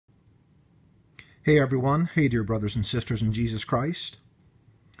Hey everyone, hey dear brothers and sisters in Jesus Christ.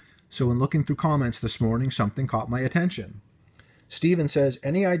 So in looking through comments this morning, something caught my attention. Stephen says,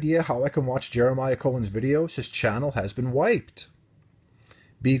 any idea how I can watch Jeremiah Cohen's videos? His channel has been wiped.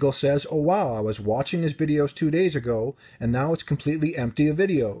 Beagle says, oh wow, I was watching his videos 2 days ago and now it's completely empty of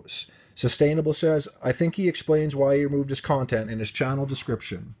videos. Sustainable says, I think he explains why he removed his content in his channel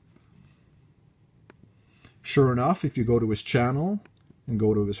description. Sure enough, if you go to his channel and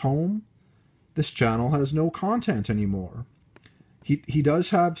go to his home, this channel has no content anymore. He does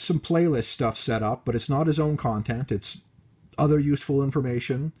have some playlist stuff set up, but it's not his own content. It's other useful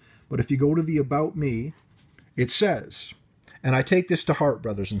information. But if you go to the About Me, it says, and I take this to heart,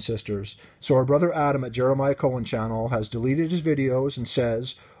 brothers and sisters. So our brother Adam at Jeremiah Cohen channel has deleted his videos and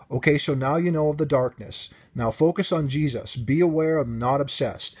says, okay, so now you know of the darkness. Now focus on Jesus. Be aware I'm not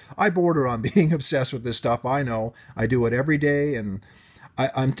obsessed. I border on being obsessed with this stuff. I know. I do it every day, and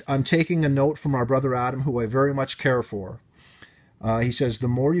I'm taking a note from our brother Adam, who I very much care for. He says, the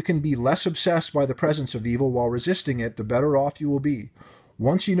more you can be less obsessed by the presence of evil while resisting it, the better off you will be.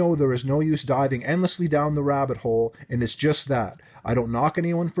 Once you know there is no use diving endlessly down the rabbit hole, and it's just that. I don't knock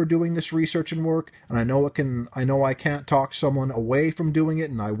anyone for doing this research and work, and I know I can't talk someone away from doing it,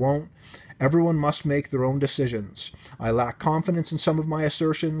 and I won't. Everyone must make their own decisions. I lack confidence in some of my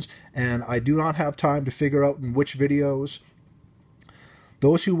assertions, and I do not have time to figure out in which videos.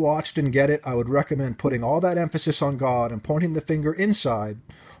 Those who watched and get it, I would recommend putting all that emphasis on God and pointing the finger inside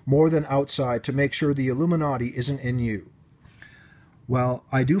more than outside to make sure the Illuminati isn't in you. Well,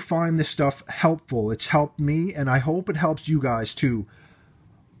 I do find this stuff helpful. It's helped me, and I hope it helps you guys to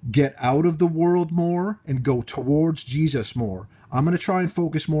get out of the world more and go towards Jesus more. I'm going to try and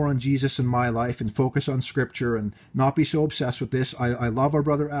focus more on Jesus in my life and focus on Scripture and not be so obsessed with this. I love our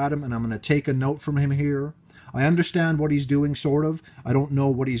brother Adam, and I'm going to take a note from him here. I understand what he's doing, sort of. I don't know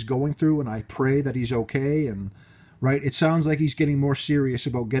what he's going through, and I pray that he's okay. And right, it sounds like he's getting more serious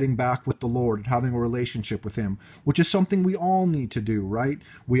about getting back with the Lord and having a relationship with him, which is something we all need to do, right?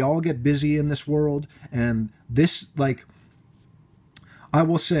 We all get busy in this world, and this, like, I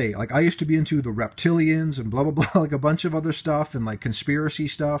will say, like, I used to be into the reptilians and blah, blah, blah, like a bunch of other stuff and, like, conspiracy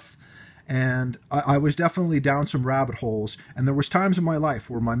stuff. And I was definitely down some rabbit holes, and there was times in my life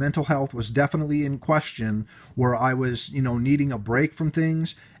where my mental health was definitely in question, where I was, needing a break from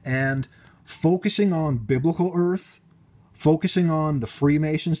things, and focusing on biblical earth, focusing on the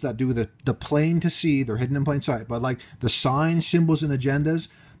Freemasons that do the plain to see, they're hidden in plain sight, but like the signs, symbols, and agendas,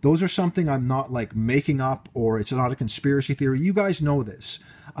 those are something I'm not like making up, or it's not a conspiracy theory. You guys know this.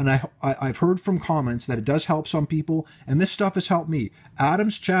 And I've heard from comments that it does help some people, and this stuff has helped me.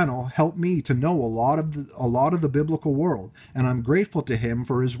 Adam's channel helped me to know a lot of the biblical world, and I'm grateful to him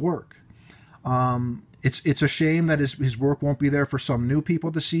for his work. It's a shame that his work won't be there for some new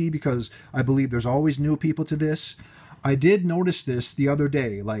people to see, because I believe there's always new people to this. I did notice this the other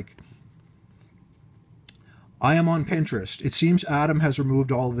day, like, I am on Pinterest. It seems Adam has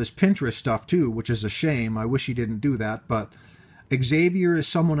removed all of his Pinterest stuff too, which is a shame. I wish he didn't do that, but Xavier is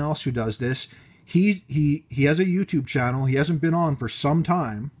someone else who does this. He has a YouTube channel. He hasn't been on for some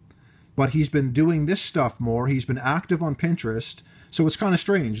time, but he's been doing this stuff more. He's been active on Pinterest. So it's kind of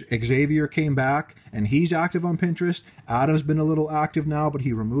strange. Xavier came back and he's active on Pinterest. Adam's been a little active now, but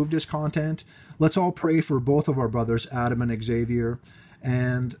he removed his content. Let's all pray for both of our brothers, Adam and Xavier.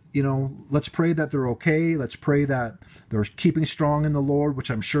 And, let's pray that they're okay. Let's pray that they're keeping strong in the Lord, which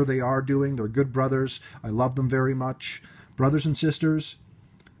I'm sure they are doing. They're good brothers. I love them very much. Brothers and sisters,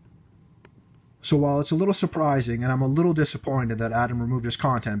 so while it's a little surprising, and I'm a little disappointed that Adam removed his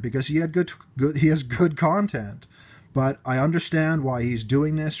content, because he has good content, but I understand why he's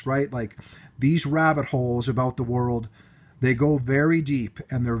doing this, right? Like, these rabbit holes about the world, they go very deep,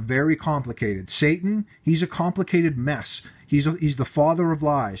 and they're very complicated. Satan, he's a complicated mess. He's the father of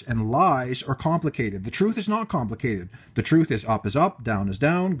lies, and lies are complicated. The truth is not complicated. The truth is up, down is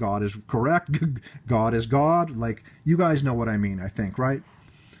down, God is correct, God is God. Like, you guys know what I mean, I think, right?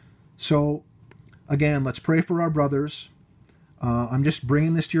 So, again, let's pray for our brothers. I'm just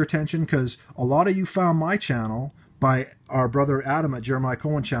bringing this to your attention because a lot of you found my channel by our brother Adam at Jeremiah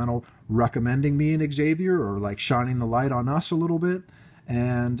Cohen channel recommending me and Xavier, or like shining the light on us a little bit.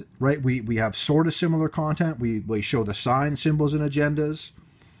 And right, we have sort of similar content. We show the signs, symbols, and agendas.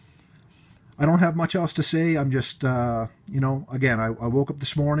 I don't have much else to say. I'm just, again, I woke up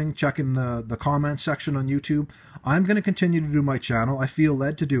this morning checking the comments section on YouTube. I'm going to continue to do my channel. I feel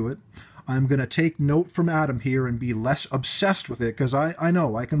led to do it. I'm going to take note from Adam here and be less obsessed with it, because I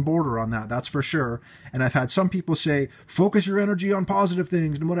know I can border on that, that's for sure. And I've had some people say, focus your energy on positive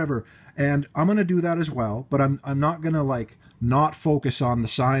things and whatever. And I'm going to do that as well, but I'm not going to, like, not focus on the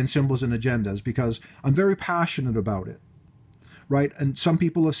signs, symbols, and agendas, because I'm very passionate about it, right? And some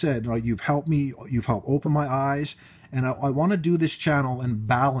people have said, oh, you've helped me, you've helped open my eyes, and I want to do this channel and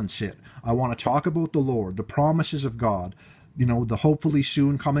balance it. I want to talk about the Lord, the promises of God, the hopefully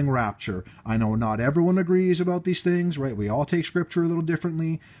soon coming rapture. I know not everyone agrees about these things, right? We all take scripture a little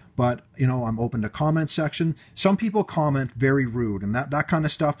differently, but, I'm open to comment section. Some people comment very rude, and that kind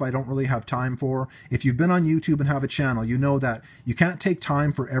of stuff I don't really have time for. If you've been on YouTube and have a channel, you know that you can't take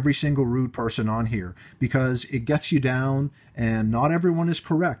time for every single rude person on here, because it gets you down, and not everyone is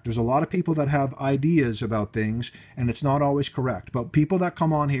correct. There's a lot of people that have ideas about things, and it's not always correct. But people that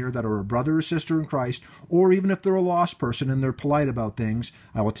come on here that are a brother or sister in Christ, or even if they're a lost person and they're polite about things,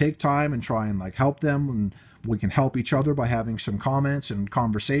 I will take time and try and help them, and we can help each other by having some comments and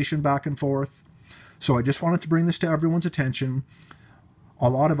conversation back and forth. So I just wanted to bring this to everyone's attention.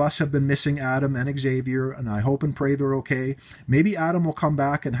 A lot of us have been missing Adam and Xavier, and I hope and pray they're okay. Maybe Adam will come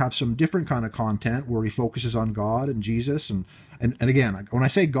back and have some different kind of content where he focuses on God and Jesus. And again, when I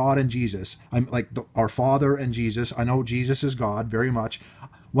say God and Jesus, I'm like our Father and Jesus. I know Jesus is God very much.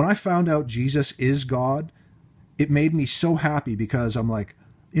 When I found out Jesus is God, it made me so happy, because I'm like,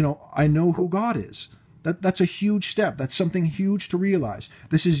 I know who God is. That's a huge step. That's something huge to realize.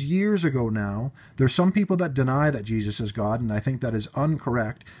 This is years ago now. There's some people that deny that Jesus is God, and I think that is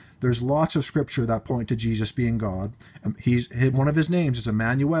incorrect. There's lots of scripture that point to Jesus being God. One of his names is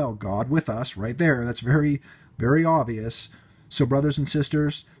Emmanuel, God with us, right there. That's very, very obvious. So brothers and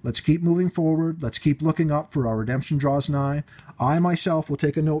sisters, let's keep moving forward. Let's keep looking up, for our redemption draws nigh. I myself will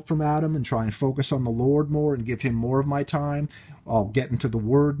take a note from Adam and try and focus on the Lord more and give him more of my time. I'll get into the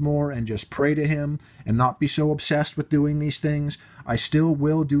Word more and just pray to him and not be so obsessed with doing these things. I still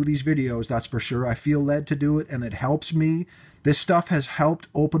will do these videos, that's for sure. I feel led to do it, and it helps me. This stuff has helped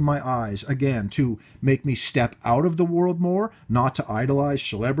open my eyes, again, to make me step out of the world more, not to idolize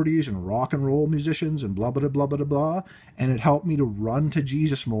celebrities and rock and roll musicians and blah, blah, blah, blah, blah. And it helped me to run to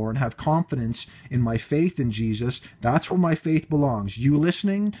Jesus more and have confidence in my faith in Jesus. That's where my faith belongs. You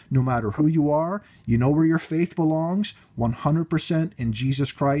listening, no matter who you are, you know where your faith belongs, 100% in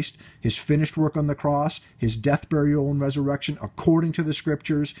Jesus Christ, his finished work on the cross, his death, burial, and resurrection, according to the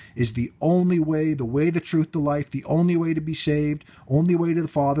scriptures, is the only way, the way, the truth, the life, the only way to be saved, only way to the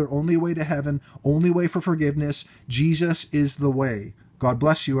Father, only way to heaven, only way for forgiveness. Jesus is the way. God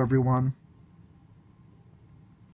bless you, everyone.